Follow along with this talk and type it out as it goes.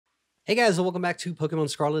Hey guys, and welcome back to Pokemon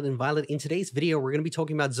Scarlet and Violet. In today's video, we're going to be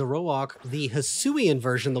talking about Zoroark, the Hisuian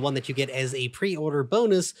version, the one that you get as a pre-order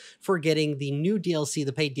bonus for getting the new DLC,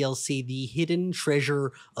 the paid DLC, the Hidden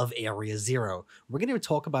Treasure of Area Zero. We're going to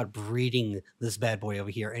talk about breeding this bad boy over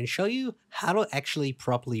here and show you how to actually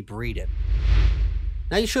properly breed it.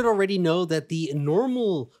 Now, you should already know that the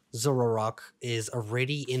normal Zoroark is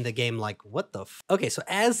already in the game. Like, what the f? Okay, so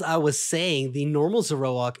as I was saying, the normal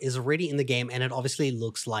Zoroark is already in the game, and it obviously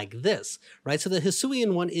looks like this, right? So the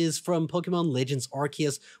Hisuian one is from Pokemon Legends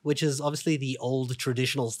Arceus, which is obviously the old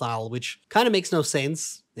traditional style, which kind of makes no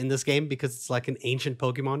sense in this game because it's like an ancient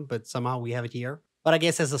Pokemon, but somehow we have it here. But I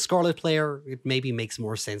guess as a Scarlet player, it maybe makes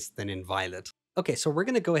more sense than in Violet. Okay, so we're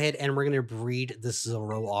going to go ahead and we're going to breed this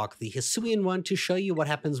Zoroark, the Hisuian one, to show you what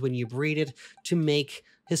happens when you breed it to make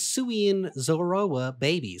Hisuian Zoroark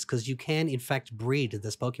babies, because you can, in fact, breed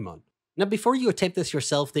this Pokemon. Now, before you attempt this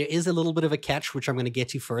yourself, there is a little bit of a catch, which I'm going to get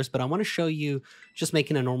to first, but I want to show you just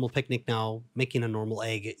making a normal picnic now, making a normal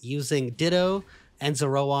egg, using Ditto and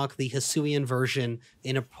Zoroark, the Hisuian version,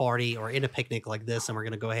 in a party or in a picnic like this, and we're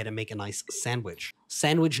going to go ahead and make a nice sandwich.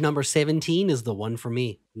 Sandwich number 17 is the one for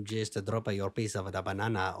me. You just drop your piece of the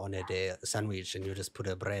banana on the sandwich, and you just put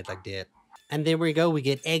a bread like that. And there we go, we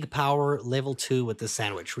get egg power level 2 with the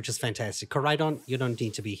sandwich, which is fantastic. Koraidon, you don't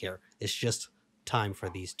need to be here. It's just time for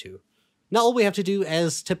these two. Now all we have to do,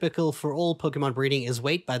 as typical for all Pokemon breeding, is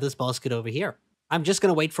wait by this basket over here. I'm just going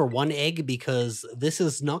to wait for one egg because this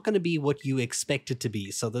is not going to be what you expect it to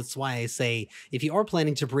be. So that's why I say, if you are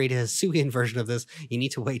planning to breed a Hisuian version of this, you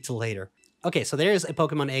need to wait till later. Okay, so there's a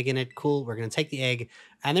Pokemon egg in it. Cool, we're going to take the egg,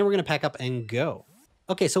 and then we're going to pack up and go.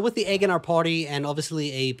 Okay, so with the egg in our party, and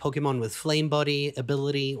obviously a Pokemon with Flame Body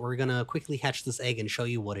ability, we're going to quickly hatch this egg and show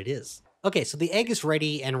you what it is. Okay, so the egg is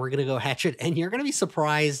ready, and we're going to go hatch it, and you're going to be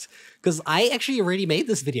surprised, because I actually already made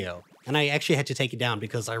this video, and I actually had to take it down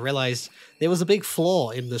because I realized there was a big flaw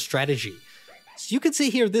in the strategy. So you can see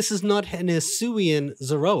here, this is not an Hisuian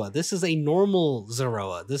Zoroark. This is a normal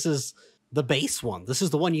Zoroark. This is the base one. This is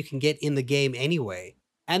the one you can get in the game anyway.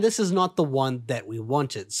 And this is not the one that we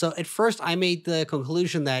wanted. So at first I made the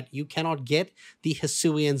conclusion that you cannot get the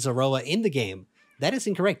Hisuian Zoroark in the game. That is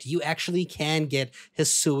incorrect. You actually can get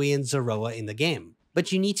Hisuian Zoroark in the game.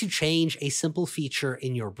 But you need to change a simple feature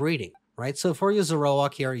in your breeding, right? So for your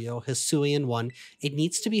Zoroark here, your Hisuian one, it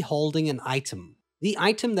needs to be holding an item. The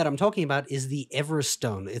item that I'm talking about is the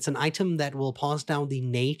Everstone. It's an item that will pass down the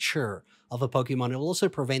nature of a Pokemon. It will also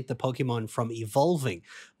prevent the Pokemon from evolving.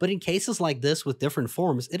 But in cases like this with different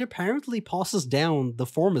forms, it apparently passes down the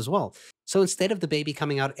form as well. So instead of the baby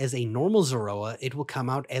coming out as a normal Zoroark, it will come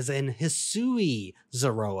out as an Hisui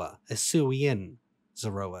Zoroark. Hisuian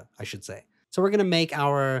Zoroark, I should say. So we're going to make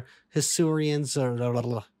our Hisuian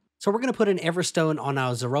Zoroark. So we're going to put an Everstone on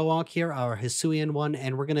our Zoroark here, our Hisuian one,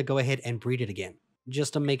 and we're going to go ahead and breed it again,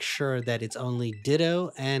 just to make sure that it's only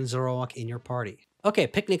Ditto and Zoroark in your party. Okay,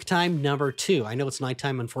 picnic time number 2. I know it's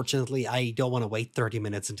nighttime. Unfortunately, I don't want to wait 30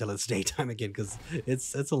 minutes until it's daytime again because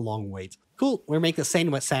it's a long wait. Cool, we're making the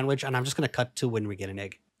same sandwich, and I'm just going to cut to when we get an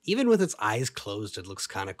egg. Even with its eyes closed, it looks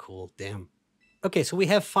kind of cool. Damn. Okay, so we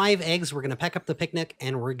have 5 eggs. We're going to pack up the picnic,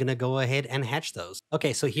 and we're going to go ahead and hatch those.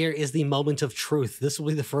 Okay, so here is the moment of truth. This will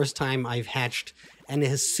be the first time I've hatched an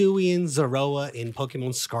Hisuian Zoroark in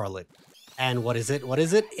Pokemon Scarlet. And what is it? What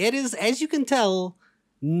is it? It is, as you can tell,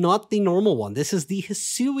 not the normal one. This is the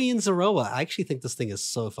Hisuian Zoroark. I actually think this thing is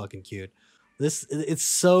so fucking cute. It's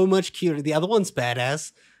so much cuter. The other one's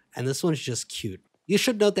badass, and this one's just cute. You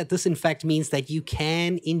should note that this, in fact, means that you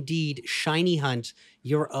can indeed shiny hunt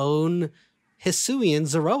your own Hisuian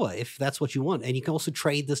Zoroark if that's what you want, and you can also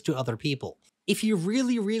trade this to other people. If you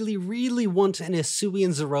really, really, really want an Hisuian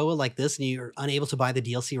Zoroark like this and you're unable to buy the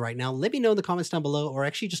DLC right now, let me know in the comments down below, or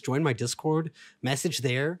actually just join my Discord, message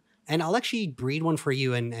there, and I'll actually breed one for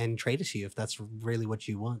you and trade it to you if that's really what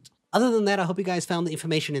you want. Other than that, I hope you guys found the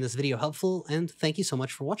information in this video helpful, and thank you so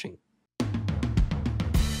much for watching.